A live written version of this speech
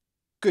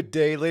Good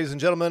day, ladies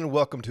and gentlemen.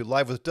 Welcome to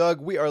Live with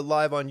Doug. We are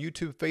live on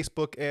YouTube,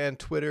 Facebook, and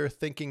Twitter,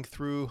 thinking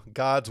through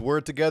God's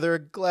Word together.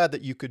 Glad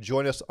that you could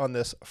join us on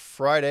this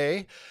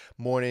Friday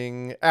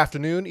morning,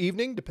 afternoon,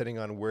 evening, depending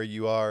on where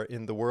you are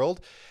in the world.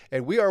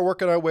 And we are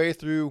working our way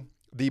through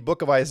the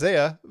book of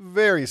Isaiah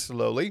very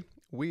slowly.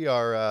 We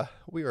are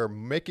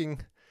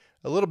making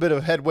a little bit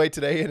of headway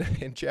today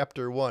in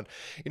chapter 1.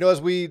 You know, as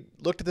we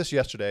looked at this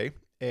yesterday,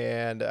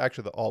 and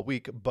actually all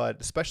week,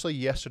 but especially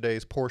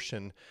yesterday's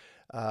portion,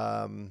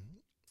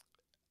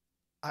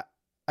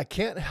 I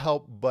can't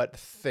help but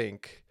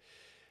think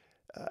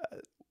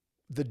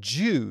the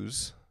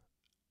Jews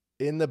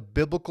in the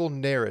biblical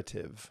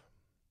narrative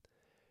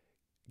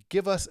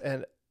give us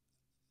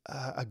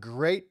a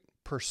great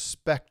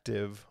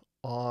perspective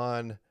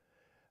on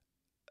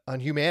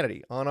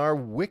humanity, on our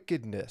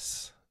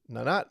wickedness.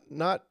 Now,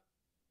 not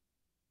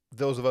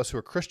those of us who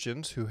are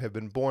Christians, who have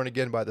been born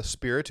again by the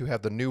Spirit, who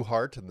have the new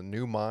heart and the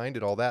new mind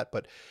and all that,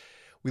 but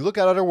we look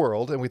out at our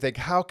world and we think,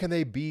 how can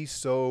they be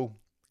so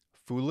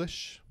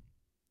foolish?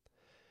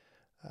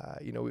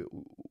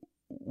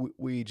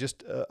 We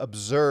just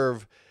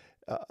observe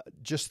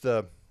just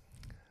the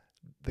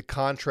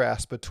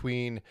contrast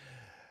between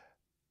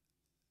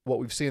what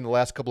we've seen in the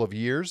last couple of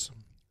years,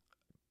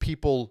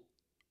 people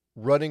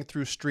running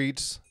through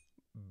streets,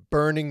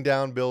 burning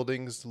down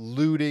buildings,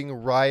 looting,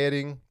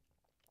 rioting,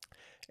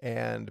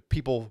 and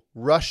people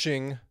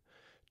rushing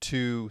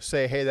to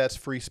say, hey, that's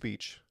free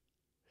speech.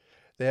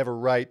 They have a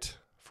right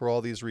for all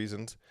these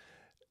reasons.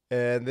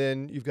 And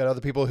then you've got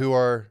other people who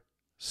are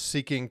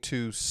seeking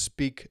to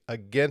speak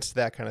against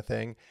that kind of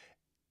thing,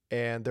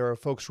 and there are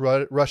folks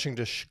rushing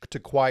to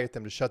quiet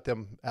them, to shut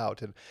them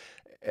out,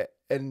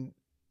 and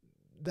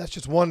that's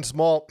just one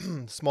small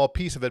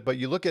piece of it. But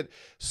you look at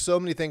so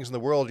many things in the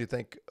world, you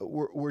think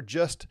we're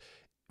just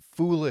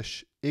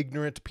foolish,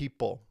 ignorant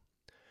people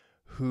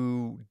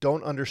who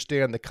don't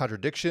understand the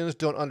contradictions,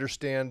 don't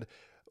understand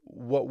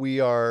what we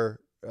are.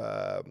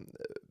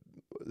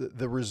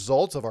 The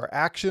results of our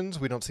actions,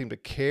 we don't seem to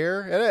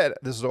care. And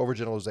this is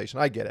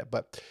overgeneralization, I get it,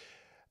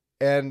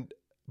 and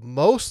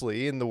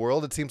mostly in the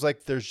world, it seems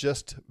like there's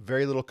just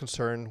very little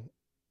concern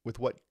with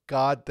what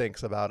God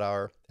thinks about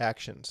our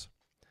actions.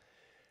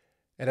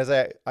 And as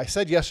I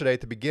said yesterday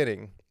at the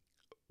beginning,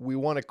 we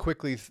want to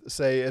quickly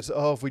say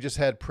if we just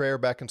had prayer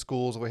back in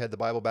schools, if we had the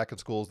Bible back in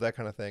schools, that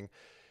kind of thing.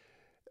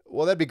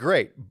 Well, that'd be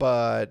great,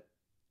 but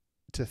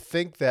to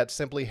think that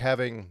simply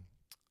having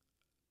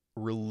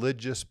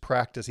religious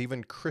practice,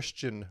 even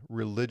Christian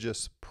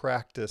religious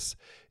practice,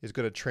 is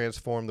going to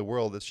transform the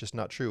world, that's just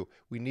not true.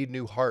 We need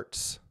new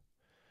hearts.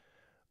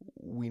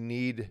 We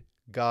need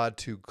God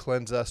to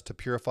cleanse us, to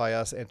purify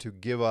us, and to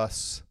give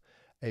us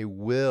a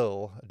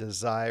will, a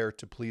desire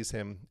to please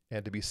Him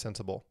and to be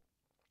sensible.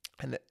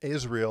 And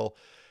Israel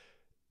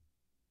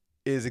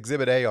is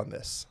exhibit A on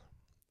this.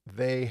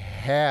 They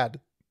had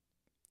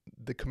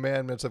the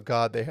commandments of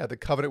God, they had the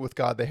covenant with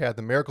God, they had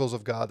the miracles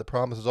of God, the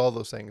promises, all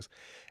those things,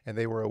 and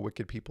they were a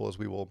wicked people, as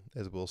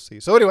we'll see.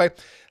 So anyway,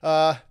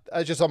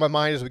 that's just on my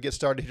mind as we get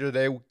started here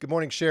today. Good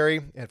morning,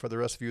 Sherry, and for the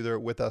rest of you that are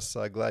with us,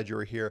 glad you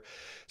were here.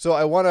 So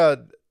I want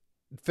to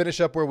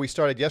finish up where we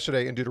started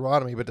yesterday in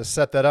Deuteronomy, but to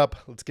set that up,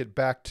 let's get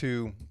back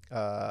to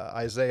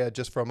Isaiah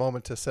just for a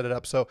moment to set it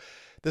up. So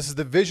this is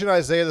the vision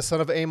Isaiah, the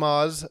son of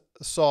Amoz,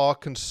 saw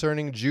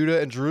concerning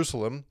Judah and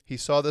Jerusalem. He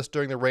saw this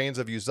during the reigns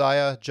of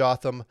Uzziah,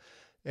 Jotham,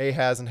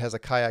 Ahaz, and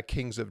Hezekiah,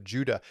 kings of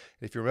Judah.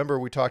 If you remember,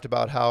 we talked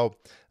about how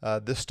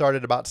this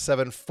started about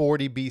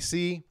 740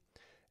 BC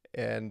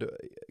and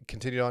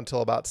continued on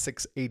until about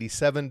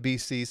 687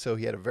 BC. So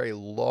he had a very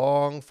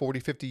long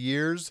 40, 50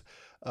 years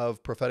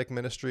of prophetic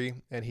ministry,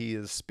 and he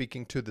is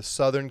speaking to the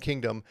southern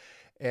kingdom.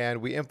 And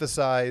we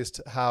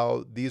emphasized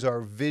how these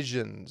are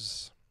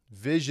visions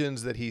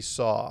that he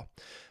saw.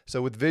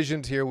 So with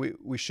visions here,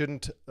 we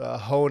shouldn't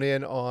hone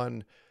in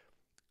on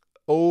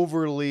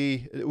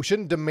we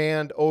shouldn't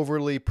demand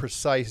overly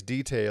precise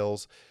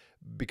details,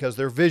 because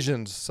they're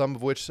visions, some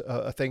of which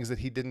are things that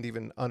he didn't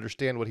even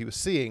understand what he was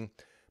seeing,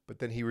 but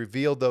then he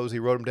revealed those, he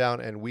wrote them down,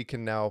 and we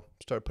can now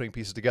start putting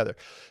pieces together.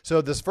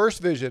 So this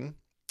first vision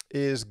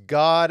is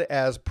God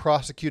as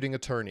prosecuting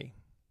attorney.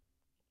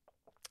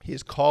 He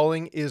is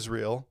calling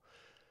Israel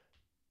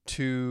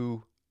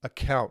to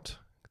account.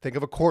 Think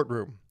of a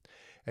courtroom.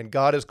 And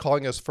God is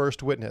calling us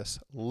first witness.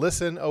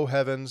 Listen, O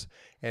heavens,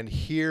 and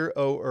hear,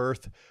 O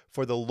earth,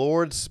 for the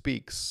Lord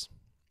speaks.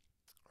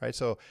 Right?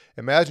 So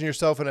imagine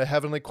yourself in a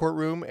heavenly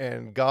courtroom,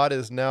 and God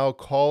is now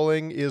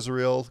calling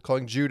Israel,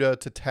 calling Judah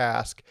to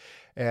task,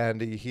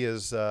 and he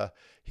is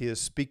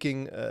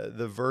speaking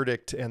the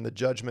verdict and the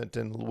judgment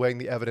and weighing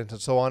the evidence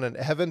and so on. And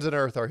heavens and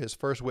earth are his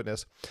first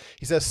witness.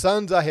 He says,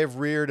 sons I have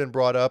reared and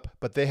brought up,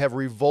 but they have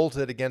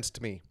revolted against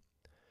me.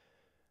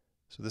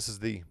 So this is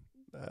the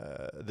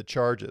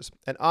charges.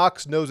 An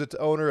ox knows its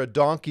owner, a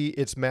donkey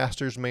its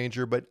master's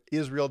manger, but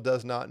Israel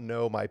does not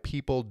know, my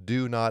people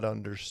do not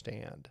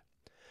understand.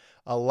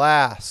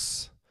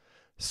 Alas,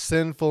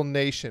 sinful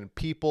nation,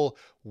 people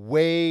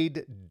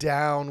weighed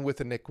down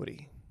with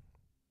iniquity.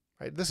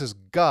 Right? This is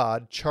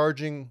God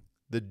charging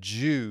the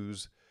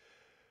Jews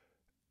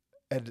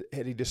and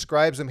he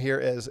describes them here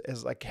as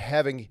like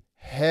having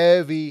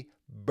heavy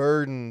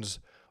burdens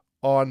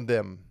on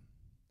them,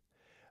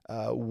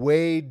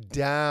 weighed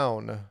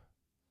down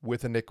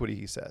with iniquity,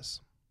 he says.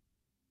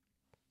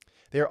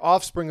 They are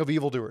offspring of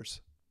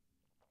evildoers.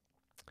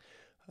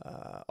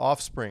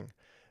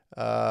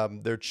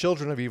 They're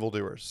children of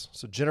evildoers.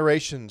 So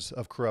generations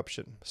of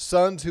corruption.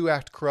 Sons who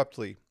act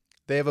corruptly.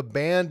 They have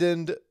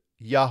abandoned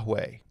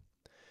Yahweh.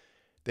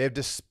 They have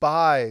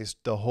despised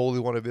the Holy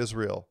One of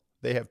Israel.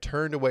 They have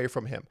turned away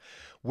from him.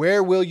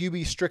 Where will you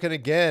be stricken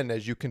again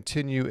as you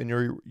continue in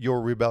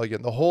your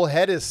rebellion? The whole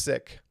head is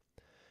sick.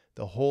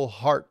 The whole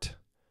heart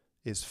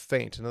is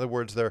faint. In other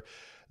words,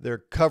 they're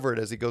covered,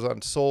 as he goes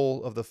on,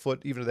 sole of the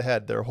foot, even to the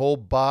head. Their whole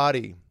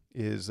body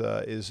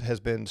has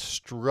been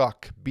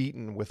struck,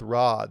 beaten with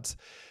rods.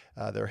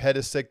 Their head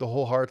is sick. The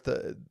whole heart.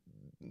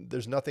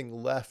 There's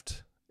nothing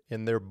left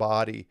in their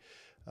body.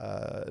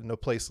 No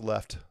place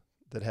left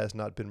that has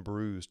not been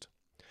bruised.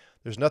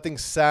 There's nothing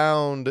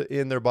sound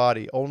in their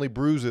body, only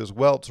bruises,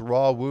 welts,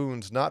 raw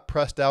wounds, not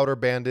pressed out or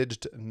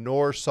bandaged,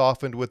 nor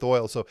softened with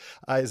oil. So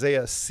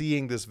Isaiah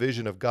seeing this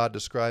vision of God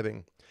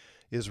describing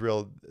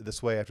Israel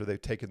this way after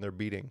they've taken their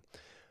beating.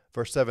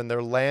 Verse 7,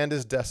 their land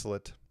is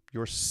desolate.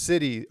 Your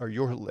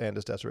land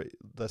is desolate.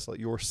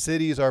 Your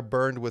cities are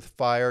burned with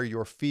fire.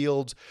 Your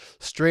fields,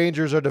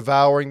 strangers are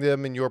devouring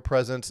them in your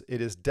presence.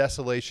 It is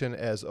desolation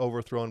as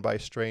overthrown by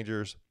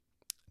strangers.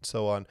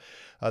 So on.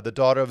 The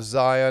daughter of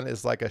Zion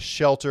is like a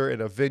shelter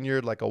in a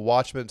vineyard, like a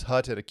watchman's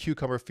hut in a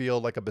cucumber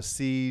field, like a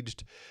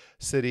besieged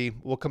city.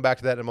 We'll come back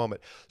to that in a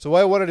moment. So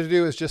what I wanted to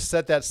do is just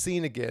set that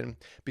scene again,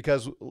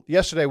 because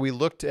yesterday we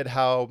looked at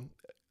how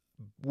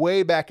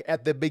way back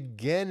at the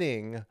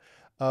beginning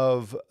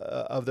of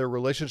their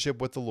relationship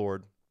with the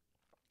Lord,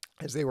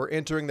 as they were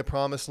entering the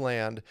promised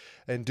land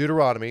in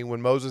Deuteronomy,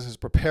 when Moses is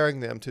preparing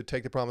them to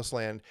take the promised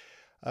land,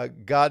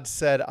 God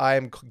said, I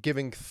am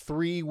giving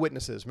 3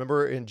 witnesses.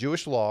 Remember, in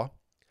Jewish law,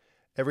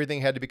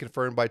 everything had to be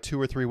confirmed by 2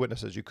 or 3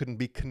 witnesses. You couldn't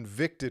be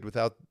convicted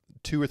without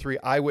 2 or 3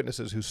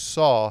 eyewitnesses who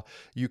saw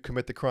you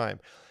commit the crime.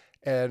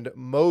 And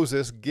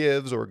Moses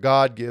gives, or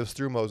God gives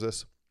through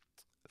Moses,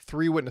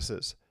 3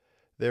 witnesses.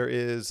 There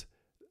is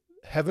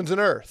heavens and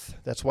earth.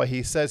 That's why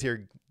he says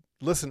here,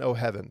 listen, O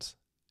heavens,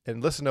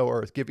 and listen, O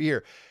earth, give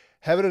ear.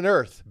 Heaven and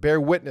earth bear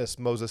witness,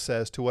 Moses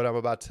says, to what I'm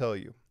about to tell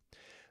you.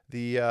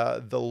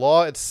 The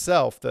law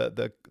itself,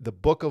 the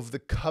book of the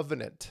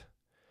covenant,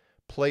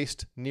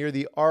 placed near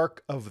the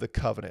ark of the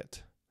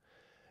covenant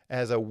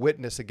as a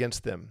witness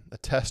against them, a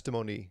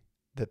testimony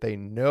that they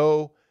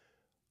know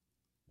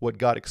what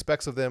God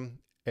expects of them,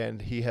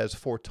 and he has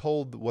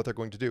foretold what they're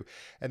going to do.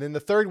 And then the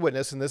third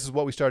witness, and this is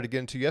what we started to get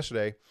into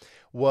yesterday,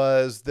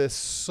 was this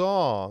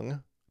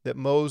song that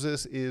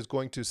Moses is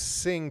going to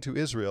sing to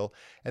Israel,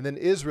 and then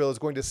Israel is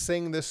going to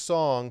sing this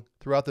song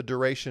throughout the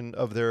duration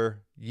of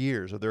their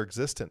years, of their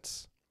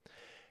existence.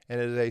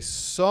 And it is a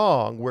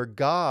song where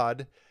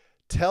God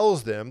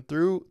tells them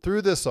through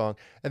this song,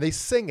 and they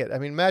sing it. I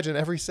mean, imagine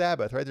every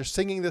Sabbath, right? They're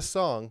singing this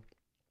song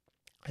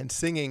and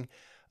singing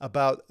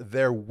about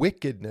their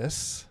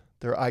wickedness,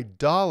 their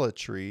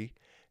idolatry,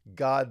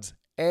 God's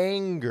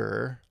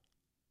anger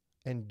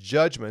and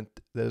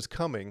judgment that is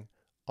coming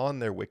on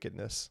their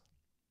wickedness.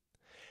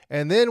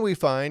 And then we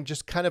find,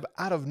 just kind of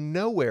out of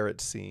nowhere, it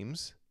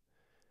seems,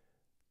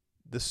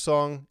 the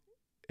song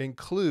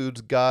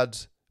includes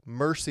God's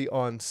mercy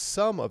on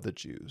some of the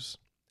Jews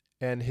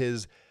and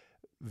his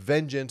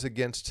vengeance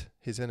against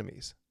his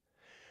enemies.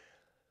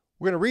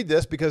 We're going to read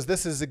this because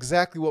this is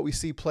exactly what we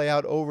see play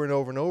out over and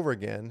over and over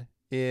again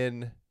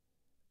in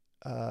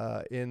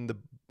the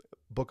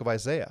book of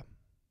Isaiah.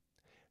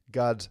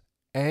 God's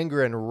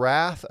anger and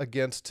wrath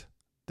against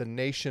the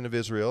nation of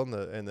Israel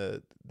and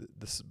the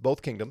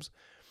both kingdoms,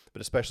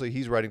 but especially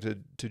he's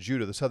writing to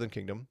Judah, the southern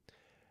kingdom.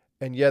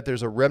 And yet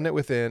there's a remnant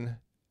within,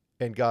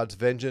 and God's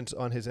vengeance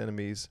on his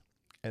enemies,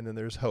 and then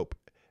there's hope.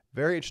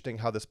 Very interesting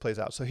how this plays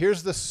out. So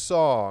here's the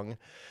song.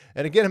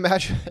 And again,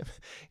 imagine,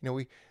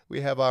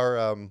 we have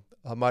our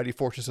mighty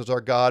fortress is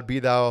our God, be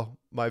thou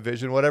my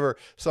vision, whatever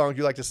song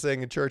you like to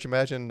sing in church.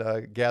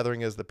 Imagine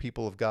gathering as the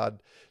people of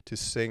God to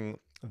sing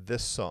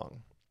this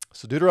song.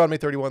 So Deuteronomy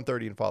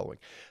 31:30 and following.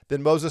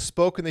 Then Moses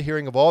spoke in the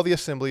hearing of all the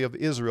assembly of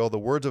Israel the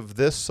words of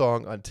this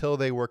song until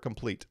they were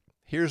complete.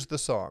 Here's the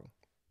song.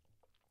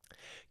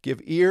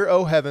 Give ear,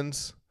 O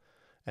heavens,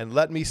 and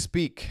let me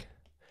speak,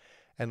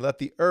 and let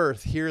the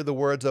earth hear the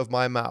words of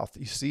my mouth.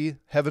 You see,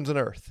 heavens and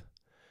earth,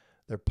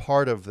 they're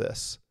part of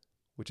this,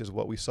 which is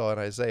what we saw in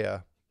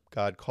Isaiah,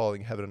 God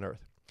calling heaven and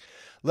earth.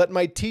 Let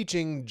my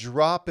teaching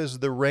drop as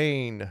the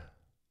rain,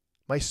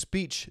 my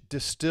speech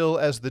distill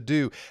as the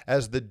dew,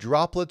 as the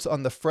droplets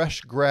on the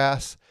fresh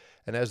grass,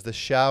 and as the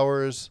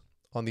showers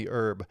on the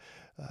herb.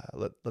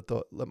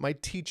 Let my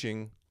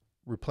teaching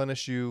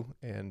replenish you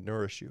and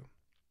nourish you.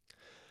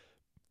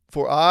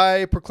 For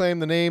I proclaim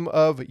the name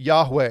of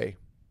Yahweh.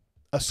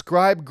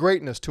 Ascribe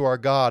greatness to our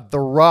God,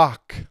 the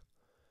rock.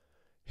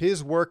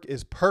 His work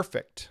is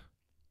perfect.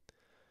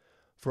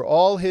 For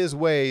all his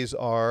ways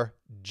are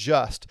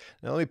just.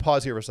 Now let me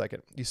pause here for a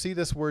second. You see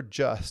this word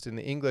just. In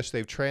the English,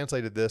 they've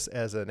translated this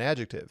as an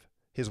adjective.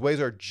 His ways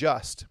are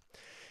just.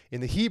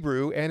 In the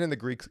Hebrew and in the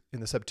Greek, in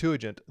the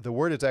Septuagint, the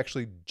word is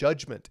actually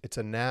judgment. It's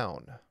a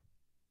noun.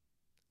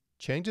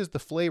 Changes the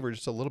flavor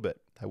just a little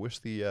bit. I wish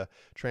the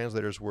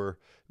translators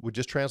would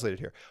just translate it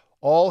here.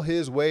 All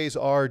his ways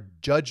are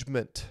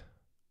judgment.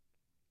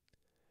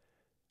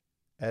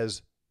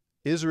 As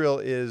Israel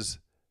is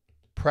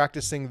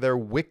practicing their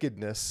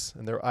wickedness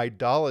and their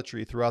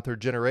idolatry throughout their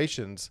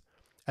generations,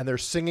 and they're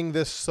singing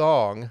this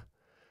song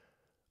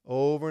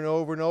over and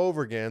over and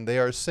over again. They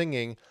are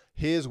singing,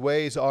 his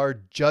ways are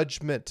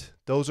judgment.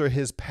 Those are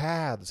his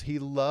paths. He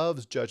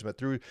loves judgment.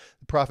 Through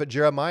the prophet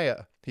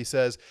Jeremiah, he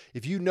says,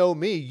 if you know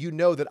me, you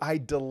know that I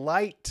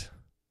delight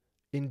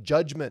in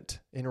judgment,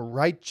 in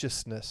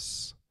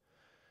righteousness.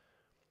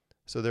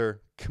 So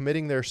they're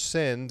committing their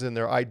sins and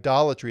their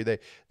idolatry.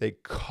 They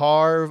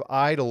carve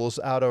idols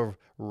out of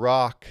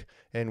rock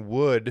and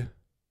wood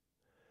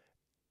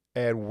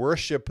and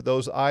worship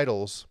those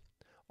idols,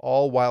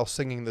 all while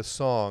singing the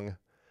song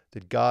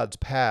that God's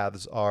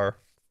paths are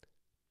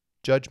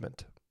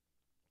judgment.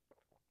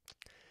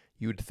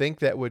 You would think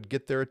that would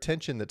get their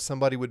attention, that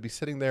somebody would be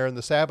sitting there in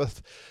the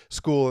Sabbath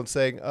school and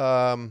saying,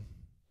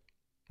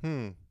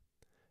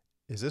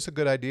 is this a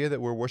good idea that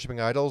we're worshiping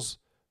idols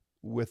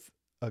with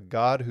a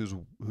God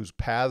whose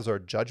paths are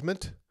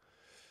judgment?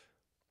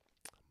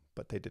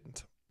 But they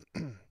didn't.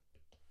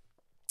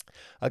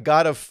 A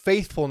God of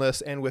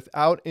faithfulness and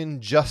without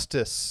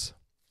injustice.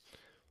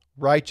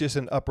 Righteous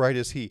and upright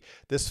is he.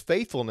 This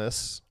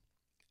faithfulness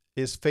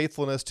is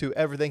faithfulness to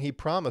everything he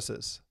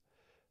promises.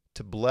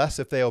 To bless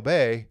if they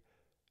obey,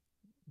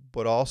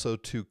 but also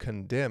to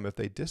condemn if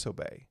they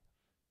disobey.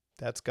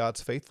 That's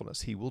God's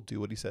faithfulness. He will do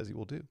what he says he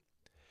will do.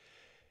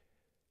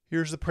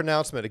 Here's the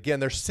pronouncement. Again,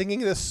 they're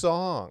singing this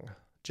song,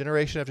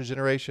 generation after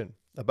generation,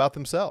 about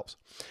themselves.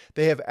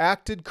 They have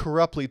acted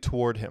corruptly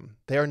toward him.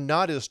 They are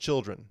not his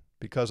children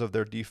because of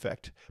their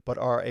defect, but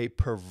are a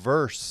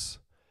perverse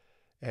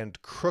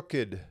and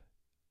crooked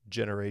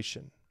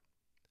generation.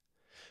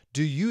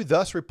 Do you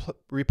thus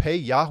repay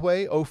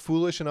Yahweh, O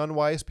foolish and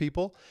unwise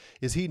people?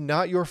 Is he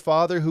not your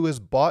father who has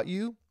bought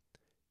you?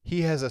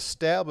 He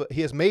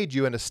has made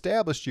you and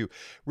established you.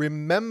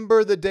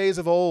 Remember the days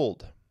of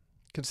old.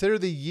 Consider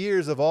the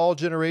years of all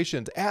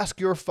generations. Ask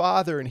your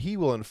father, and he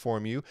will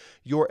inform you,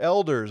 your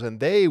elders, and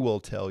they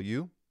will tell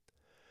you.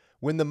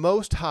 When the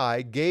Most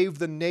High gave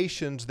the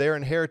nations their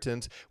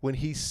inheritance, when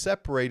he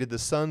separated the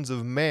sons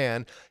of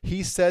man,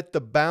 he set the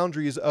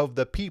boundaries of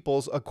the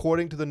peoples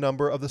according to the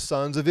number of the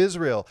sons of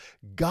Israel.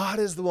 God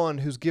is the one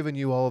who's given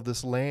you all of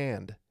this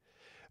land.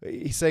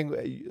 He's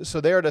saying,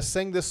 so they are to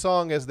sing this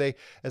song as they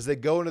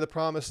go into the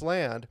promised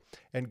land,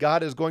 and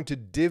God is going to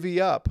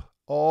divvy up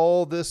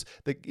all this,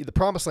 the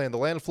promised land, the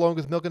land flowing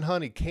with milk and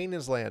honey,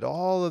 Canaan's land,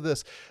 all of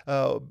this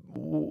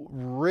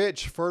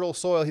rich, fertile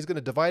soil. He's going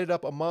to divide it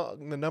up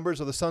among the numbers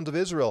of the sons of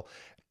Israel.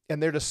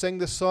 And they're to sing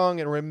this song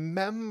and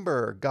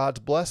remember God's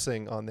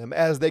blessing on them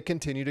as they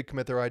continue to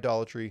commit their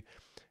idolatry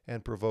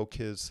and provoke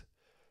his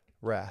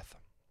wrath.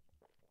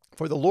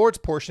 For the Lord's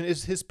portion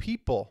is his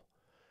people.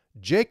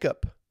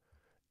 Jacob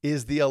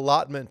is the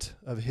allotment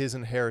of his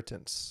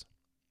inheritance.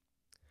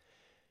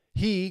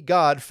 He,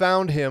 God,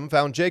 found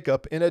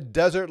Jacob in a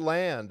desert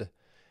land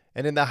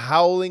and in the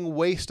howling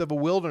waste of a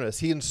wilderness.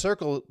 He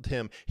encircled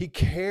him. He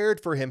cared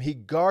for him. He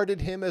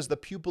guarded him as the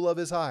pupil of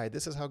his eye.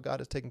 This is how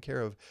God has taken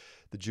care of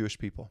the Jewish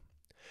people.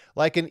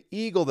 Like an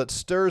eagle that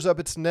stirs up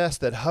its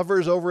nest, that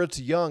hovers over its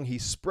young, he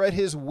spread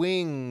his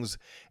wings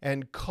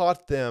and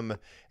caught them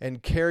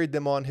and carried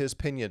them on his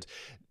pinions.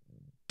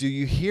 Do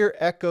you hear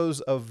echoes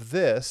of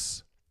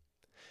this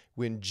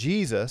when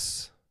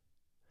Jesus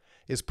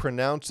is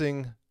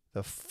pronouncing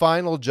the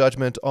final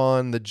judgment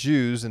on the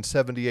Jews in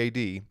 70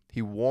 AD?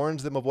 He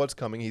warns them of what's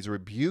coming. He's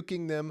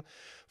rebuking them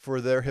for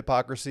their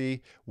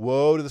hypocrisy.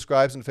 Woe to the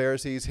scribes and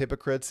Pharisees,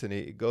 hypocrites. And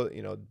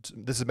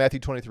this is Matthew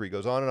 23. He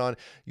goes on and on.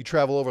 You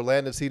travel over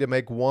land and sea to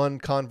make one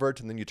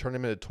convert, and then you turn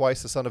him into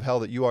twice the son of hell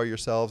that you are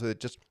yourselves.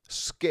 It's just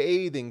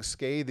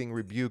scathing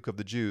rebuke of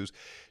the Jews.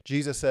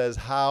 Jesus says,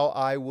 how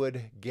I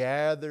would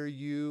gather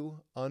you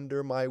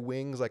under my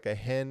wings like a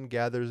hen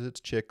gathers its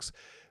chicks,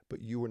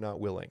 but you were not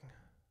willing.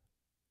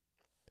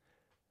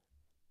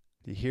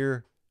 Do you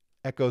hear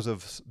echoes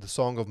of the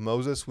Song of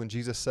Moses when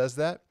Jesus says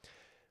that?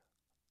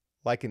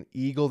 Like an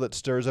eagle that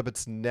stirs up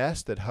its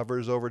nest, that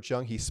hovers over its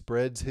young, he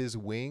spreads his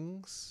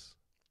wings.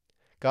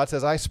 God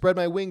says, I spread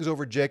my wings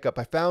over Jacob.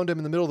 I found him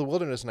in the middle of the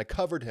wilderness and I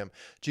covered him.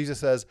 Jesus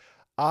says,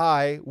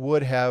 I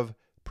would have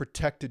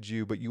protected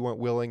you, but you weren't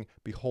willing.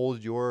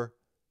 Behold, your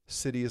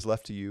city is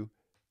left to you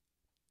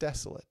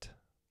desolate.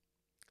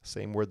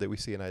 Same word that we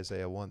see in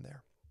Isaiah 1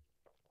 there.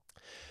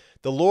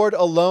 The Lord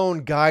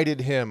alone guided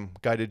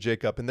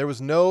Jacob, and there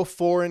was no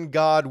foreign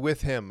God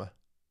with him.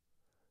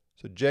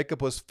 So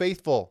Jacob was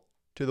faithful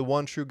to the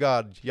one true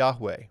God,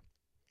 Yahweh.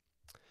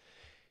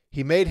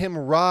 He made him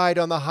ride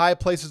on the high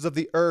places of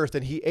the earth,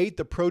 and he ate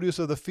the produce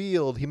of the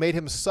field. He made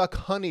him suck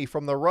honey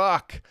from the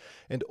rock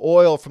and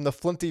oil from the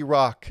flinty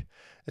rock.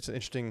 It's an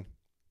interesting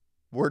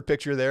word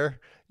picture there.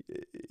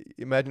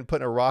 Imagine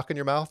putting a rock in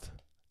your mouth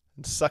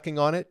and sucking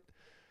on it.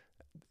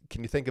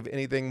 Can you think of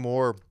anything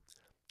more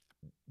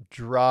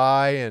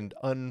dry and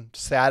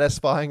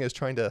unsatisfying as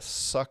trying to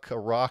suck a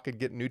rock and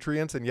get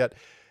nutrients? And yet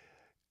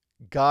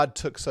God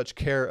took such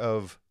care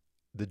of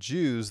the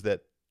Jews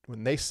that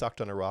when they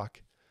sucked on a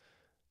rock,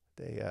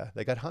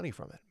 they got honey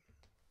from it.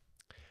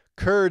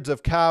 Curds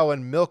of cow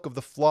and milk of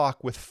the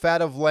flock, with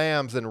fat of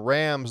lambs and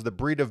rams, the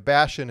breed of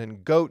Bashan,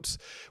 and goats,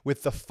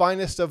 with the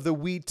finest of the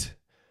wheat,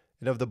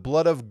 and of the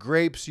blood of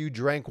grapes you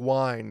drank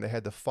wine. They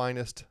had the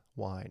finest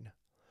wine.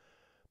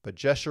 But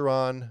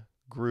Jeshurun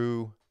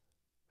grew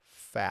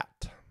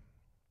fat.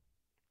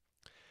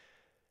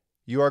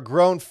 You are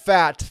grown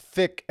fat,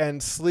 thick,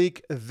 and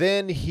sleek.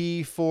 Then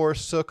he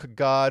forsook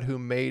God who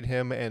made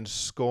him and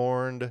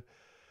scorned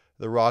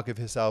the rock of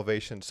his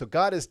salvation. So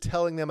God is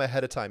telling them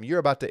ahead of time, you're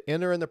about to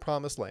enter in the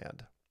promised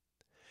land,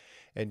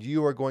 and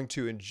you are going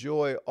to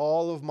enjoy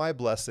all of my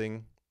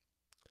blessing,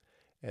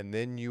 and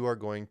then you are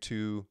going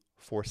to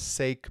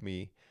forsake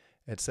me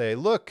and say,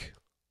 look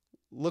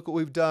what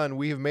we've done.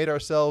 We have made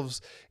ourselves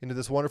into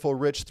this wonderful,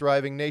 rich,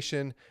 thriving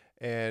nation,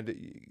 and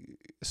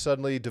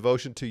suddenly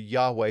devotion to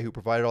Yahweh, who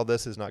provided all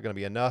this, is not going to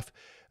be enough.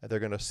 They're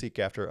going to seek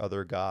after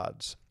other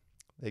gods.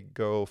 They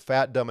go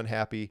fat, dumb, and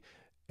happy,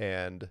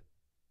 and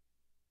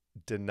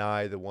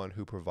deny the one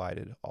who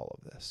provided all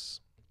of this.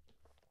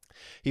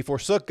 He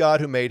forsook God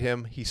who made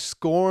him. He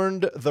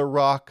scorned the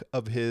rock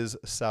of his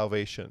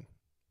salvation.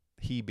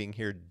 He being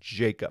here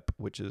Jacob,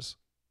 which is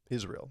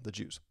Israel, the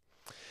Jews.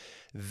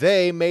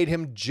 They made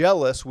him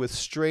jealous with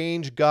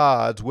strange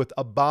gods. With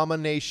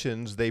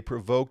abominations they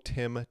provoked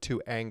him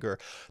to anger.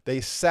 They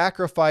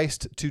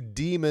sacrificed to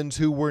demons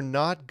who were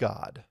not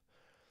God,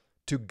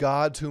 to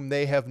gods whom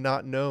they have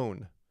not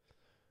known.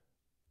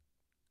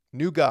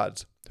 New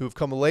gods who have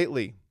come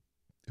lately,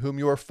 whom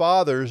your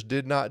fathers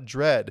did not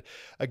dread.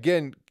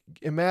 Again,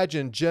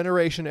 imagine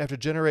generation after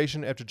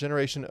generation after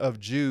generation of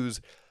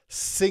Jews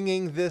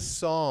singing this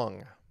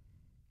song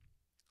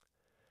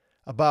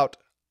about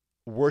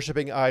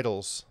worshiping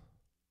idols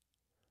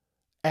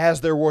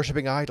as they're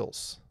worshiping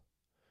idols.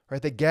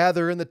 Right? They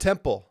gather in the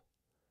temple,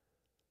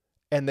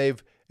 and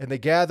they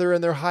gather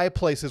in their high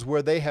places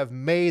where they have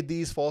made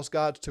these false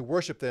gods to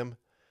worship them,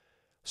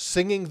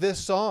 singing this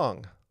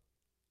song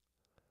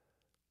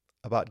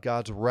about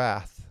God's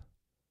wrath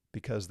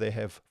because they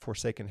have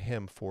forsaken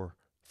him for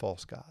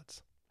false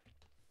gods.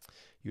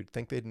 You'd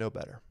think they'd know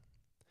better.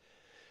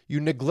 You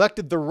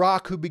neglected the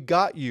rock who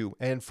begot you,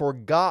 and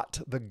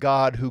forgot the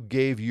God who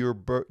gave you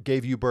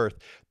birth.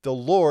 The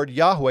Lord,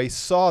 Yahweh,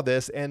 saw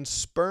this and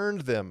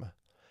spurned them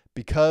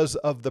because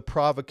of the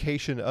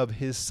provocation of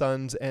his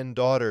sons and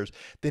daughters.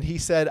 Then he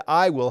said,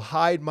 I will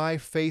hide my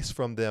face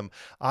from them.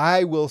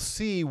 I will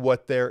see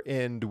what their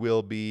end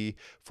will be,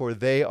 for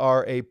they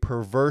are a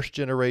perverse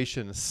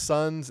generation,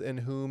 sons in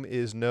whom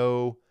is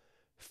no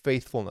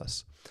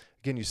faithfulness.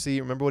 Again, you see,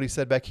 remember what he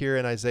said back here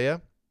in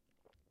Isaiah?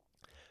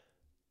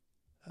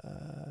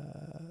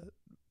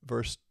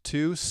 Verse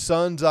 2,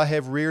 sons I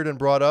have reared and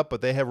brought up, but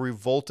they have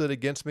revolted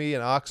against me.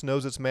 An ox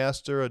knows its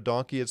master, a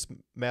donkey its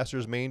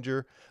master's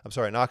manger.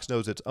 An ox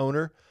knows its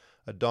owner,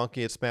 a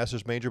donkey its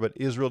master's manger, but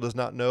Israel does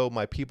not know.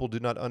 My people do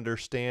not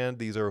understand.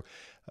 These are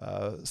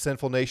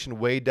sinful nation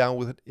weighed down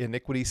with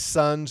iniquity,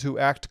 sons who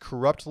act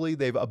corruptly.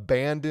 They've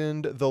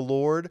abandoned the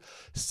Lord.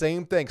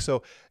 Same thing.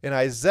 So in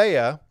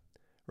Isaiah,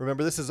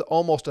 remember, this is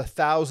almost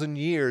 1,000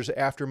 years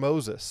after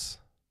Moses.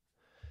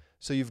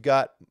 So you've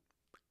got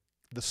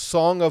the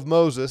Song of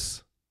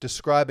Moses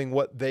describing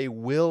what they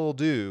will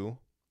do,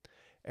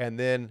 and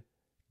then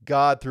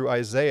God, through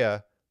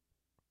Isaiah,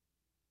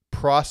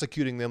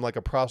 prosecuting them like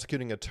a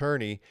prosecuting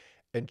attorney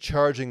and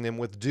charging them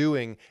with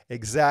doing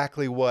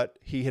exactly what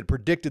he had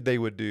predicted they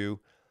would do.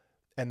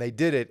 And they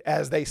did it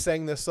as they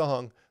sang this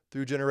song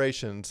through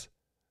generations.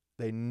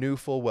 They knew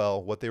full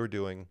well what they were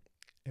doing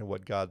and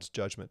what God's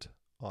judgment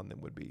on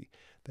them would be.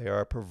 They are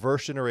a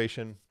perverse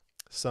generation,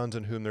 sons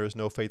in whom there is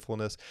no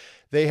faithfulness.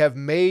 They have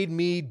made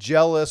me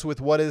jealous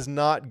with what is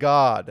not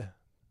God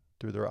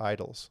through their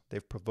idols.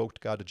 They've provoked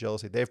God to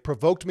jealousy. They've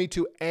provoked me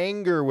to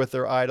anger with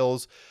their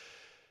idols.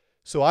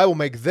 So I will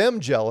make them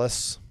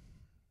jealous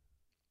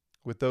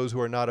with those who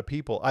are not a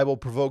people. I will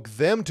provoke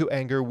them to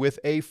anger with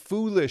a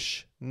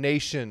foolish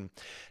nation.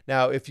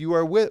 Now, if you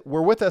were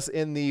with us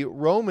in the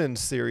Romans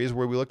series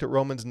where we looked at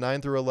Romans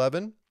 9 through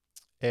 11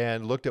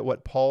 and looked at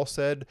what Paul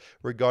said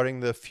regarding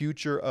the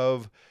future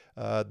of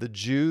the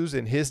Jews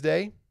in his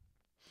day,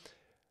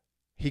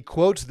 he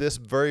quotes this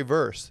very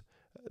verse.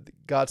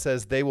 God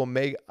says, I will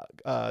make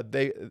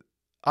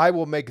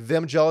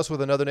them jealous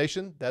with another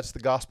nation. That's the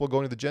gospel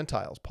going to the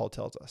Gentiles, Paul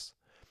tells us.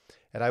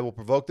 And I will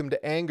provoke them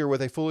to anger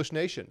with a foolish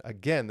nation.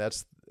 Again,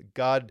 that's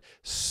God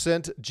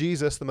sent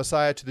Jesus, the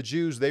Messiah, to the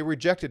Jews. They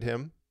rejected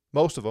him,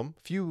 most of them,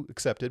 few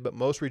accepted, but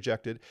most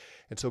rejected.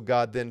 And so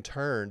God then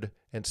turned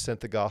and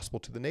sent the gospel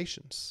to the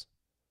nations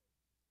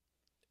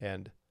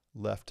and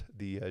left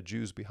the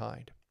Jews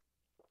behind.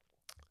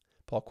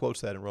 Paul quotes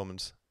that in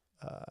Romans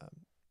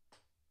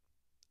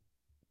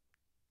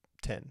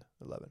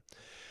 10:11.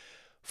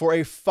 For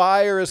a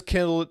fire is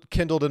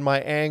kindled in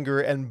my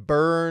anger and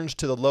burns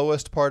to the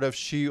lowest part of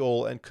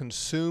Sheol and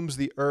consumes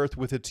the earth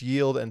with its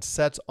yield and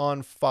sets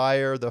on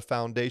fire the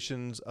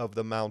foundations of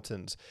the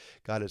mountains.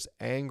 God is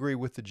angry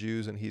with the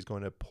Jews, and he's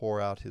going to pour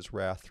out his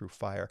wrath through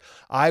fire.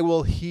 I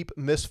will heap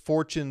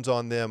misfortunes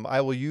on them. I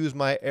will use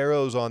my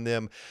arrows on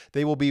them.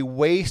 They will be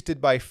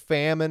wasted by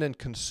famine and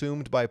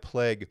consumed by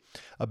plague.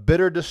 A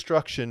bitter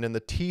destruction in the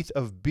teeth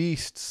of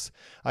beasts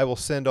I will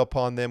send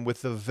upon them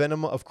with the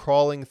venom of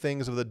crawling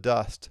things of the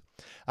dust.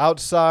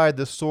 Outside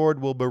the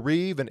sword will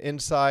bereave, and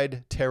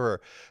inside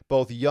terror,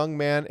 both young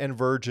man and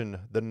virgin,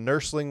 the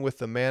nursling with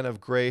the man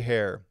of gray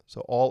hair.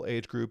 So all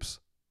age groups,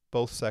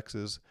 both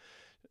sexes,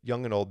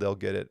 young and old, they'll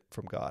get it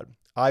from God.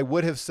 I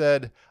would have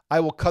said, I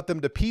will cut them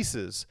to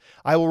pieces.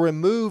 I will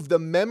remove the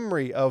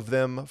memory of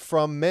them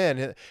from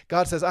men.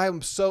 God says, I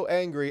am so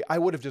angry, I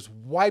would have just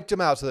wiped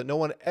them out so that no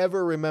one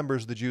ever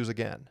remembers the Jews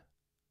again.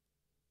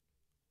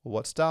 Well,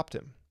 what stopped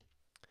him?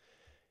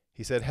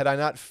 He said, had I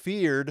not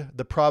feared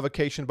the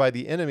provocation by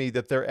the enemy,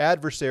 that their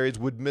adversaries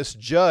would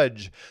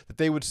misjudge, that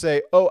they would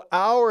say, oh,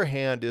 our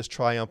hand is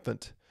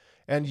triumphant,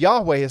 and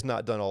Yahweh has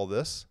not done all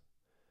this.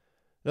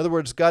 In other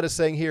words, God is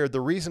saying here, the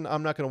reason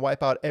I'm not going to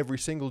wipe out every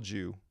single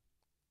Jew,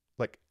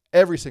 like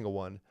every single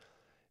one,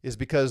 is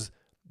because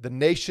the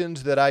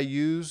nations that I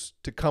use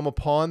to come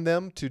upon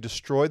them, to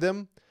destroy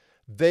them,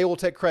 they will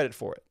take credit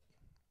for it.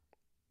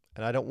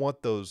 And I don't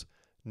want those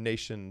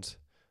nations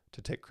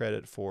to take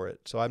credit for it.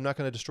 So I'm not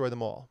going to destroy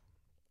them all.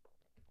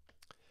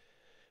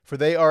 For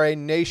they are a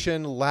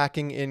nation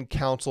lacking in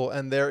counsel,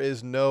 and there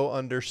is no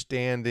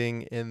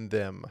understanding in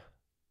them.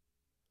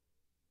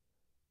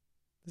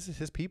 This is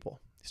his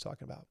people he's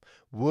talking about.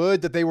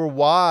 Would that they were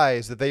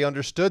wise, that they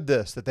understood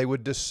this, that they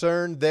would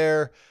discern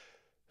their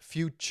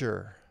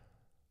future.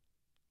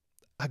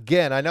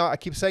 Again, I know I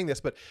keep saying this,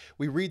 but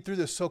we read through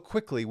this so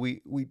quickly, we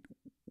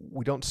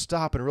don't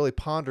stop and really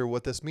ponder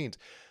what this means.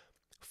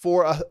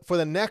 For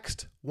the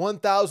next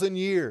 1,000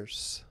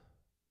 years,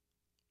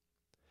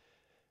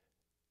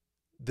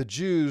 the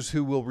Jews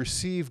who will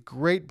receive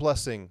great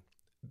blessing,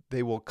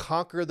 they will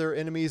conquer their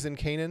enemies in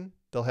Canaan.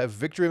 They'll have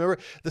victory.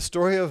 Remember the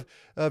story of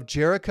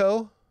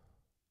Jericho?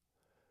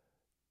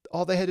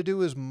 All they had to do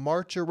was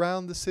march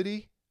around the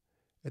city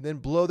and then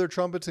blow their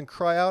trumpets and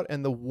cry out,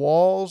 and the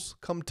walls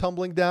come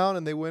tumbling down,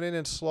 and they went in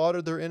and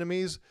slaughtered their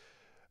enemies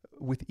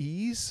with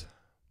ease.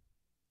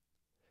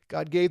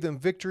 God gave them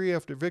victory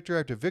after victory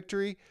after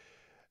victory.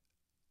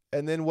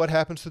 And then what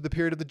happens through the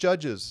period of the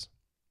judges?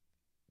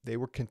 They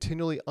were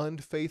continually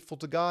unfaithful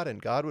to God, and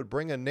God would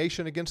bring a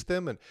nation against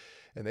them, and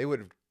they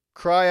would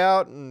cry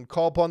out and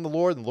call upon the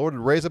Lord, and the Lord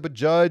would raise up a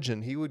judge,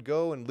 and he would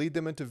go and lead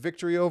them into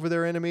victory over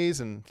their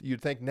enemies, and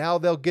you'd think, now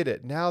they'll get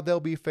it. Now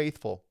they'll be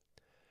faithful.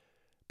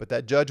 But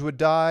that judge would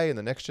die, and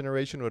the next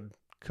generation would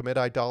commit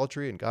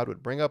idolatry, and God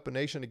would bring up a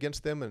nation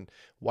against them and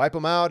wipe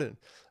them out, and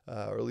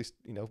or at least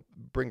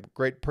bring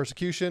great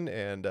persecution,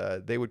 and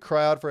they would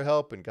cry out for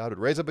help, and God would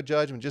raise up a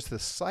judge, and just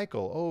this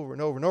cycle over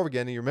and over and over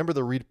again. And you remember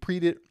the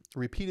repeated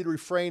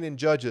refrain in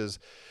Judges,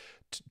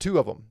 two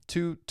of them,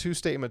 two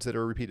statements that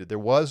are repeated. There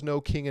was no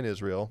king in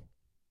Israel.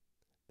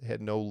 They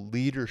had no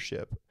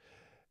leadership,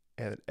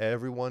 and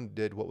everyone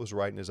did what was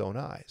right in his own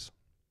eyes.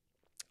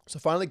 So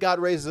finally, God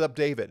raises up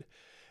David,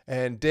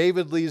 and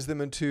David leads them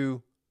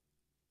into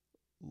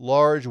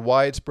large,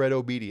 widespread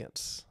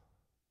obedience.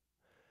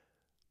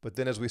 But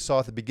then, as we saw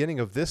at the beginning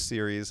of this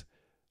series,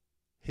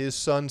 his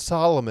son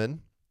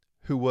Solomon,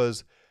 who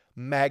was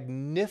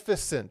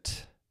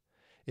magnificent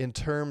in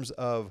terms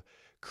of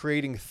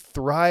creating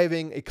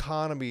thriving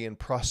economy and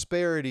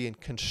prosperity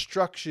and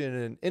construction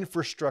and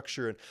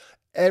infrastructure and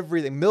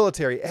everything,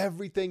 military,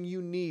 everything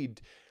you need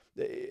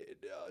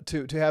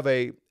to have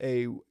a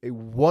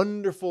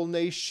wonderful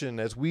nation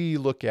as we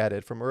look at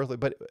it from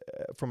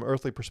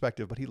earthly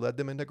perspective, but he led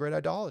them into great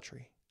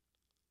idolatry.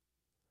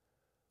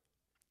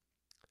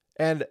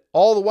 And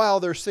all the while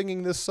they're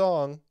singing this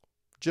song,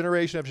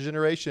 generation after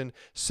generation,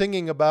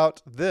 singing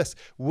about this.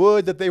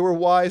 Would that they were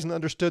wise and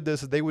understood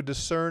this, that they would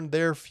discern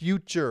their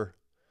future.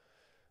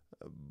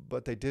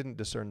 But they didn't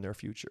discern their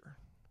future.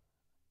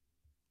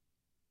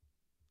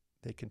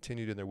 They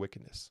continued in their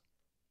wickedness.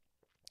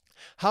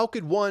 How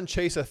could one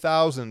chase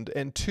 1,000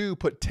 and two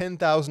put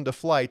 10,000 to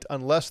flight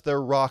unless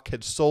their rock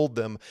had sold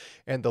them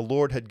and the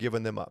Lord had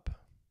given them up?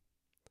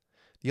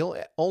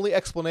 The only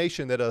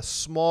explanation that a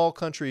small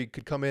country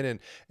could come in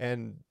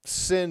and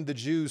send the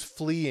Jews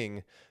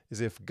fleeing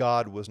is if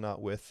God was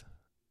not with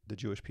the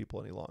Jewish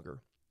people any longer.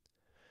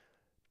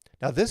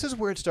 Now, this is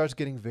where it starts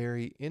getting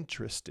very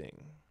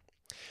interesting.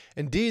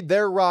 Indeed,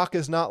 their rock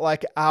is not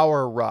like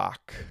our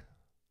rock.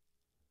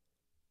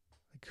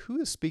 Like, who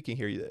is speaking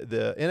here?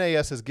 The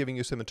NAS is giving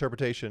you some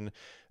interpretation.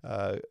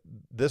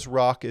 This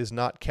rock is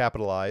not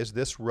capitalized.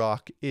 This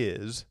rock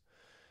is.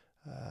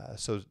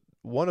 So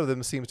one of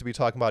them seems to be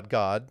talking about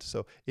God.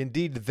 So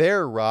indeed,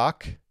 their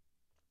rock,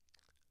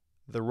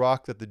 the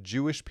rock that the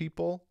Jewish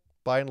people,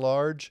 by and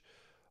large,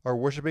 are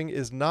worshiping,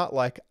 is not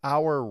like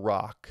our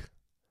rock.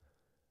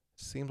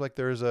 Seems like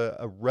there's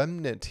a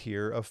remnant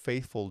here of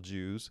faithful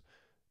Jews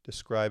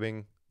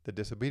describing the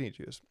disobedient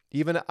Jews.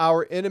 Even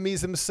our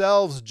enemies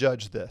themselves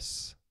judge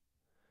this.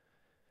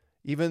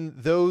 Even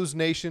those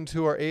nations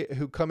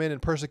who come in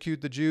and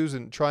persecute the Jews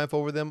and triumph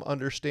over them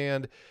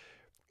understand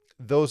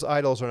those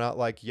idols are not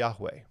like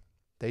Yahweh.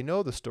 They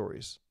know the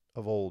stories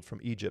of old from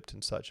Egypt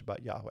and such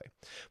about Yahweh.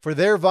 For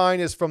their vine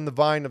is from the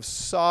vine of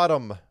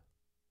Sodom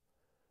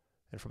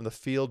and from the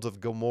fields of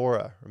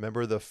Gomorrah.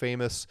 Remember the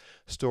famous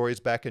stories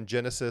back in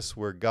Genesis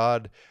where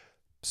God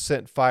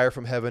sent fire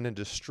from heaven and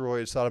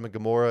destroyed Sodom and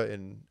Gomorrah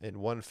in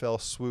one fell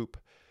swoop.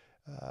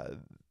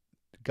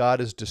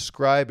 God is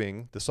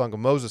describing, the Song of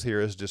Moses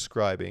here is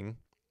describing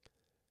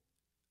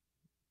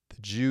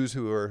the Jews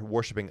who are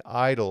worshiping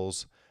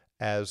idols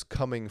as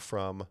coming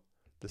from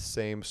the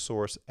same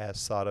source as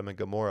Sodom and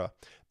Gomorrah.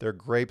 Their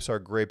grapes are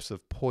grapes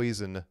of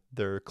poison,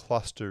 their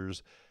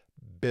clusters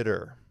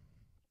bitter.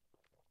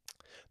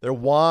 Their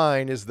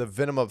wine is the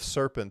venom of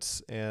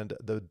serpents and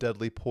the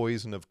deadly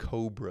poison of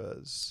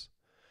cobras.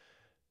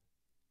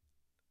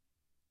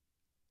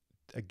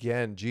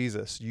 Again,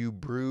 Jesus, you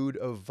brood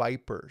of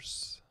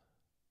vipers.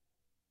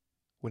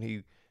 When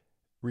he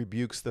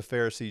rebukes the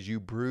Pharisees, you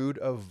brood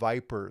of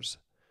vipers.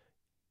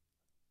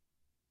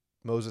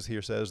 Moses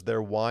here says,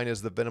 their wine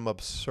is the venom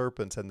of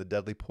serpents and the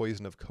deadly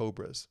poison of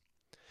cobras.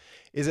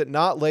 Is it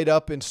not laid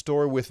up in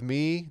store with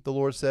me, the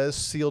Lord says,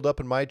 sealed up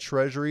in my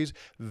treasuries?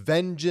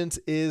 Vengeance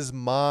is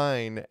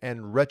mine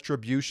and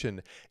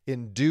retribution.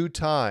 In due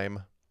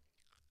time,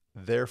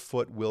 their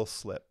foot will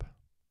slip.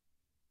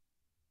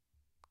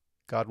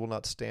 God will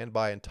not stand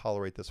by and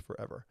tolerate this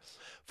forever.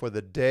 For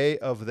the day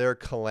of their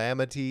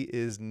calamity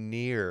is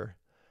near,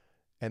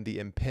 and the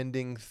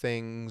impending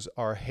things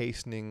are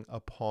hastening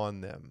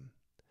upon them.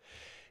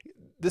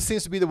 This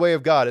seems to be the way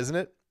of God, isn't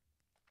it?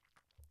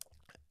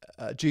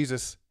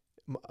 Jesus,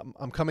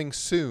 I'm coming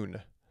soon.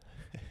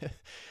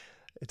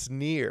 It's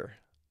near.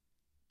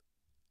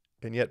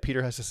 And yet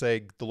Peter has to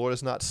say, the Lord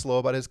is not slow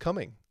about his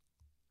coming.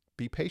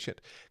 Be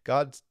patient.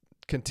 God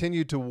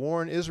continued to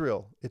warn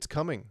Israel, it's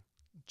coming.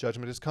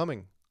 Judgment is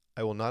coming.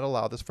 I will not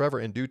allow this forever.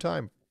 In due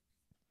time,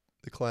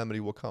 the calamity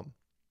will come.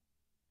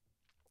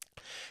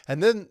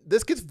 And then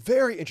this gets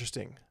very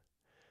interesting.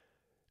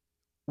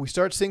 We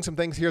start seeing some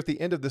things here at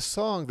the end of this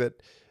song that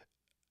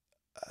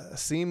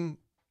seem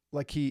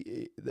like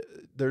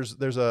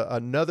there's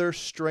another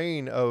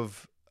strain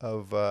of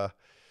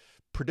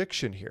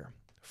prediction here.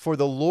 For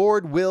the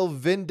Lord will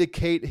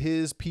vindicate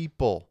his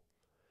people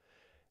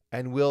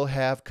and will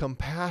have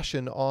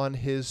compassion on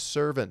his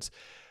servants.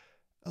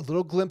 A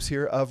little glimpse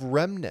here of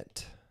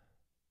remnant,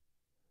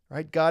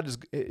 right?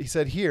 He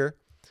said here,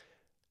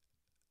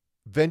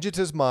 vengeance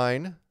is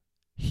mine.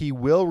 He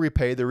will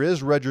repay. There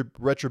is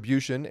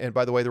retribution. And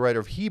by the way, the writer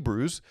of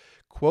Hebrews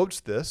quotes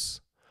this,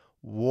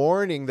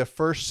 warning the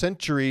first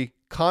century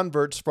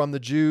converts from the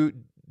Jews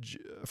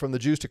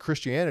to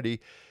Christianity.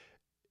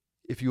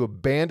 If you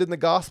abandon the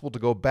gospel to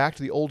go back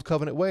to the old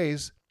covenant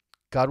ways,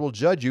 God will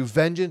judge you.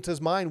 Vengeance is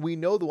mine. We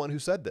know the one who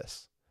said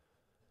this.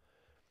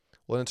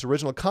 Well, in its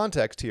original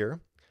context here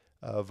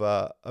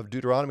of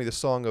Deuteronomy, the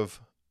Song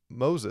of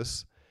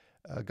Moses,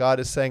 God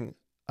is saying,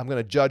 I'm going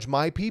to judge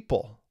my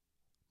people,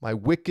 my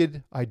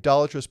wicked,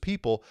 idolatrous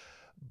people,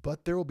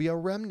 but there will be a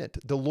remnant.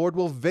 The Lord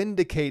will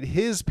vindicate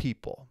his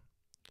people.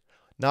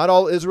 Not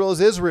all Israel is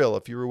Israel,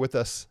 if you were with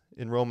us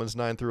in Romans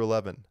 9 through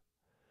 11.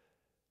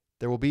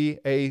 There will be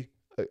a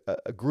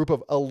group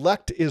of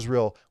elect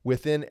Israel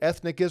within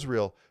ethnic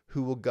Israel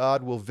who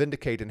God will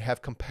vindicate and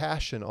have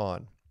compassion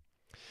on.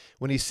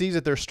 When he sees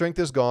that their strength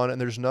is gone and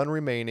there's none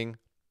remaining,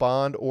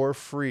 bond or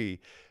free,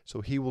 so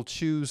he will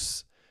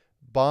choose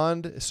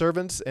bond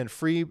servants and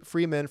free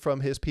men from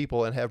his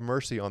people and have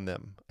mercy on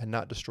them and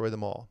not destroy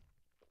them all.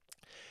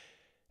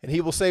 And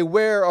he will say,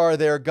 where are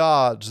their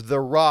gods, the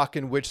rock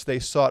in which they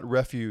sought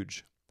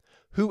refuge?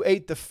 Who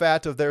ate the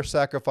fat of their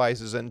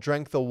sacrifices and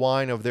drank the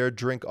wine of their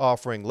drink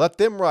offering? Let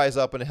them rise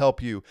up and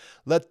help you.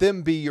 Let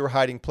them be your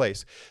hiding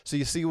place. So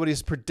you see what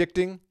he's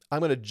predicting?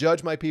 I'm going to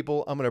judge my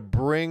people. I'm going to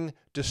bring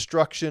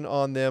destruction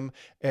on them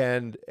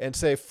and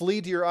say,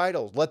 flee to your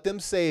idols. Let them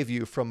save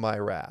you from my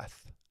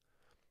wrath.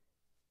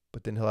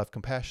 But then he'll have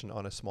compassion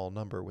on a small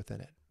number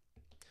within it.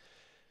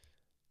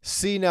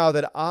 See now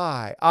that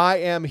I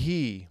am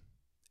he,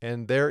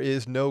 and there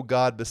is no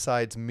God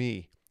besides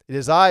me. It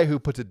is I who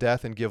put to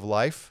death and give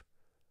life.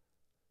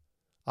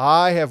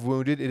 I have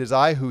wounded, it is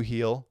I who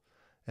heal,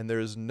 and there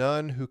is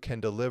none who can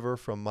deliver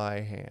from my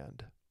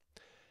hand.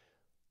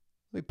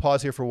 Let me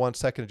pause here for 1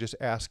 second and just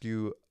ask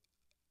you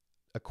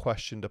a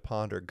question to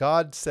ponder.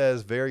 God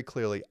says very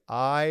clearly,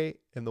 I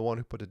am the one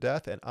who put to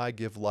death and I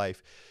give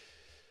life.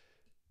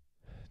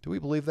 Do we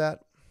believe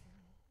that?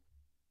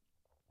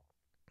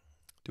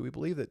 Do we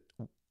believe that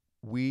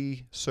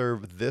we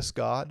serve this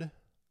God?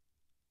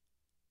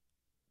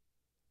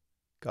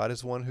 God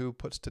is the one who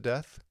puts to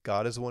death.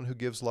 God is the one who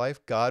gives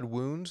life. God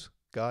wounds.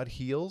 God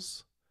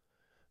heals.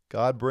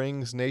 God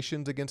brings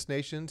nations against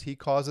nations. He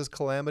causes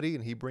calamity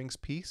and he brings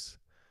peace.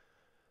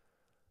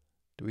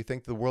 Do we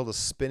think the world is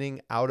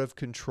spinning out of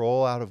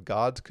control, out of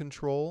God's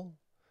control?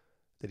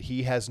 That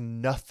he has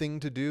nothing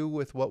to do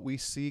with what we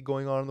see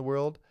going on in the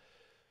world?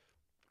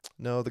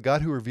 No, the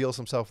God who reveals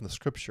himself in the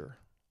scripture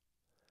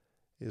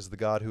is the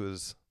God who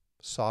is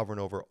sovereign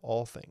over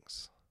all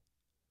things.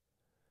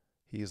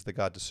 He is the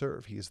God to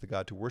serve. He is the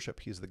God to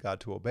worship. He is the God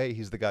to obey.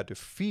 He's the God to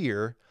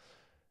fear.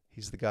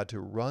 He's the God to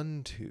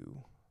run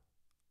to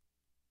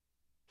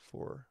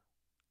for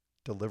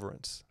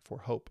deliverance, for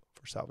hope,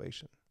 for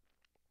salvation.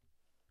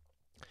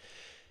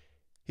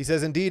 He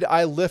says, indeed,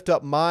 I lift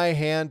up my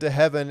hand to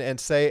heaven and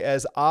say,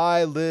 as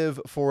I live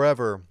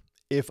forever,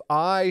 if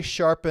I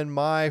sharpen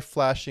my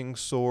flashing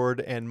sword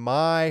and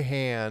my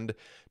hand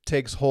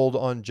takes hold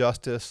on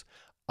justice,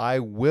 I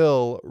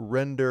will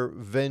render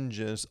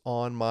vengeance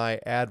on my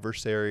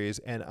adversaries,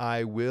 and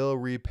I will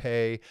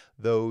repay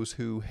those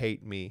who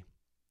hate me.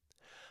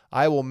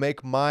 I will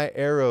make my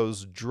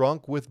arrows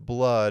drunk with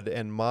blood,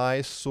 and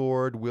my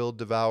sword will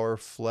devour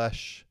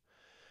flesh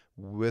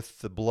with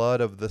the blood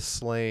of the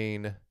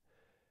slain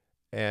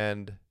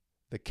and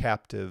the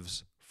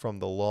captives from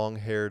the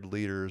long-haired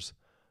leaders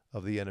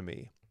of the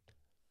enemy.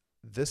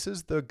 This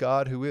is the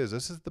God who is.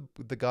 This is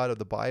the God of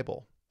the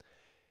Bible.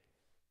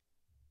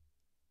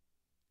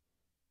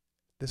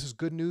 This is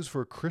good news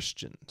for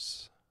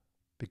Christians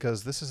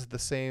because this is the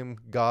same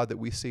God that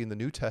we see in the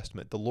New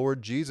Testament. The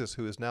Lord Jesus,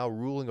 who is now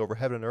ruling over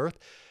heaven and earth,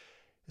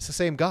 it's the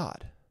same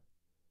God.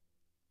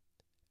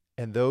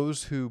 And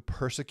those who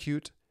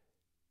persecute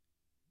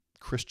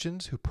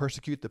Christians, who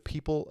persecute the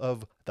people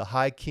of the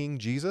high King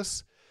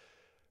Jesus,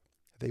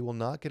 they will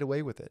not get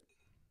away with it.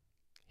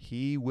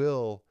 He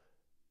will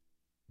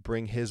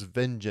bring his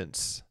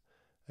vengeance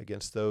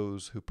against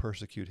those who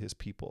persecute his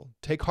people.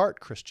 Take heart,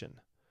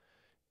 Christian.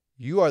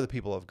 You are the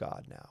people of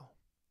God now.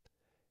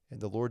 And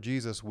the Lord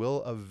Jesus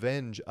will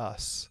avenge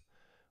us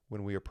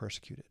when we are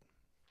persecuted.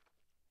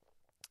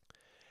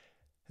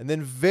 And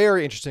then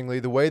very interestingly,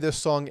 the way this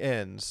song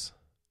ends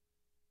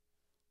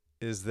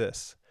is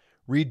this.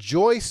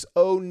 Rejoice,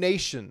 O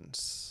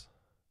nations,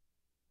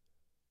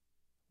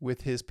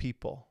 with his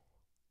people.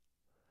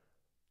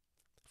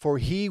 For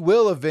he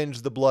will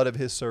avenge the blood of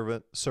his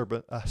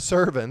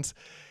servants.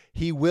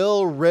 He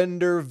will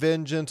render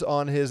vengeance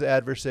on his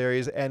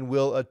adversaries and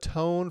will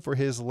atone for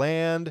his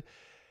land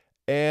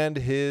and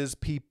his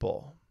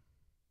people.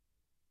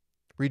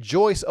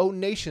 Rejoice, O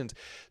nations.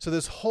 So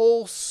this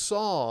whole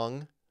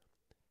song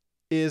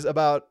is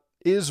about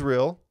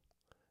Israel,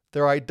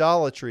 their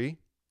idolatry,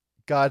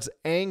 God's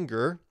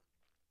anger.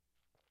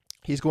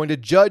 He's going to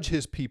judge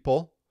his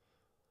people.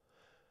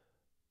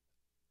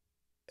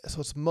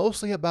 So it's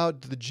mostly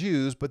about the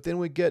Jews, but then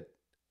we get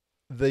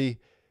the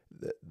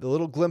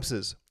little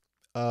glimpses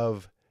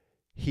of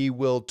he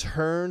will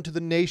turn to the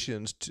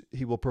nations.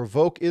 He will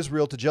provoke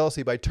Israel to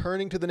jealousy by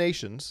turning to the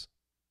nations.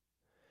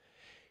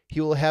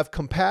 He will have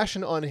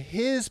compassion on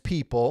his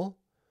people.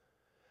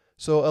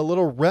 So a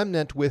little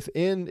remnant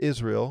within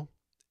Israel.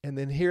 And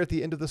then here at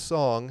the end of the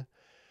song,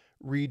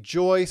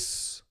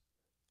 rejoice,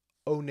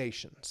 O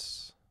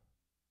nations.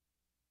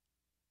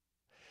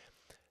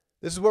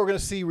 This is what we're going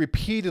to see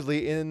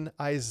repeatedly in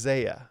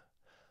Isaiah.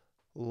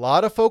 A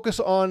lot of focus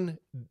on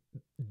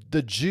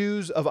the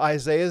Jews of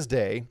Isaiah's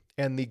day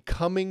and the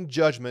coming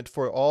judgment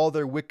for all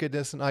their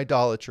wickedness and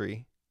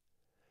idolatry.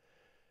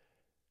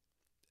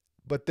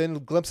 But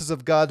then glimpses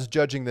of God's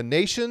judging the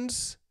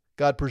nations,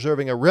 God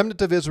preserving a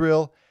remnant of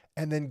Israel,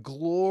 and then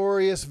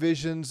glorious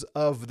visions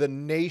of the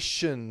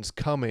nations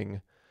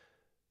coming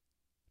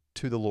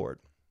to the Lord.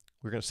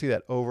 We're going to see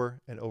that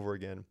over and over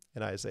again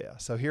in Isaiah.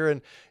 So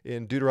here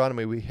in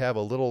Deuteronomy, we have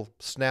a little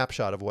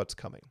snapshot of what's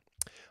coming.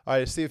 All right,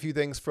 let's see a few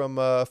things from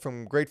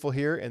Grateful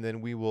here, and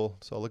then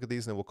so I'll look at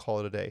these and then we'll call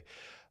it a day.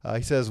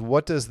 He says,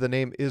 what does the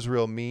name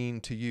Israel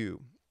mean to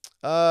you?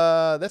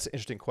 That's an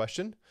interesting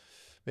question.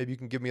 Maybe you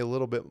can give me a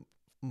little bit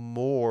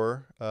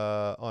more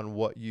on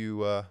what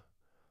you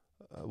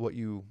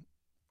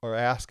are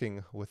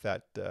asking with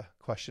that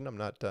question. I'm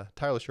not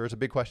entirely sure. It's a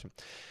big question.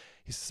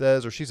 He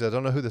says, or she says, I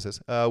don't know who this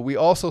is. We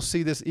also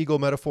see this eagle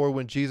metaphor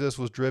when Jesus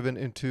was driven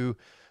into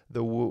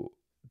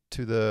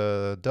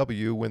the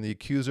W when the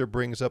accuser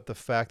brings up the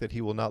fact that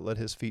he will not let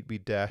his feet be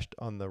dashed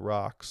on the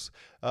rocks.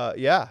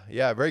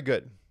 Yeah, very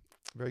good.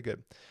 Very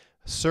good.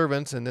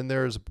 Servants, and then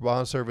there's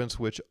bondservants,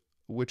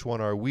 which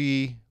one are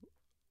we?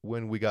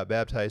 When we got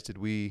baptized, did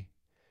we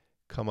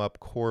come up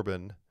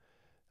Corbin?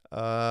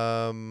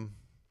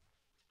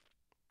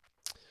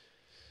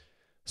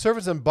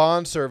 Servants and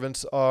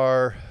bondservants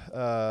are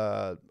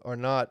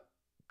not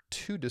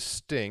too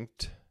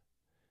distinct.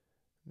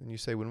 And you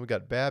say, when we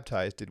got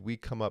baptized, did we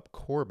come up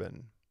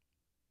Corbin?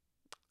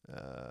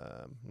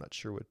 I'm not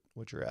sure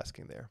what you're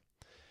asking there.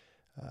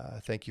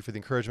 Thank you for the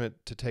encouragement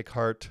to take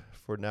heart,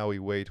 for now we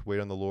wait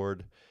on the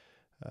Lord.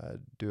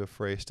 Do a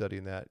phrase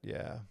studying that.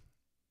 Yeah.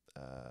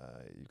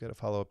 You've got to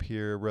follow up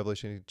here.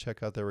 Revelation,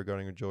 check out there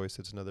regarding rejoice.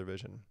 It's another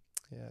vision.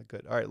 Yeah,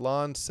 good. All right,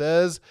 Lon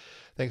says,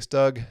 thanks,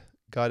 Doug.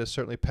 God is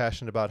certainly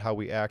passionate about how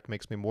we act,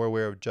 makes me more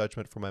aware of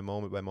judgment for my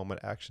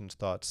moment-by-moment actions,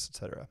 thoughts,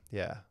 etc.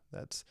 Yeah,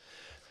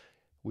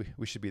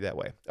 we should be that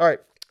way. All right,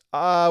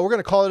 we're going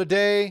to call it a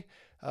day.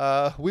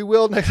 We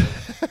will next.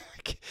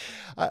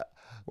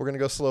 We're going to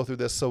go slow through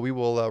this, so we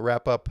will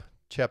wrap up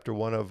chapter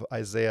 1 of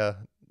Isaiah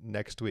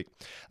next week.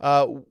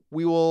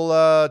 We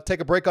will take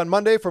a break on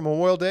Monday for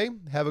Memorial Day.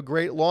 Have a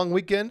great long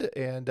weekend,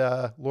 and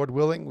Lord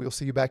willing, we'll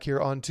see you back here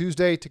on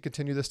Tuesday to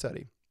continue the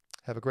study.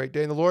 Have a great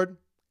day in the Lord.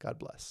 God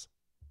bless.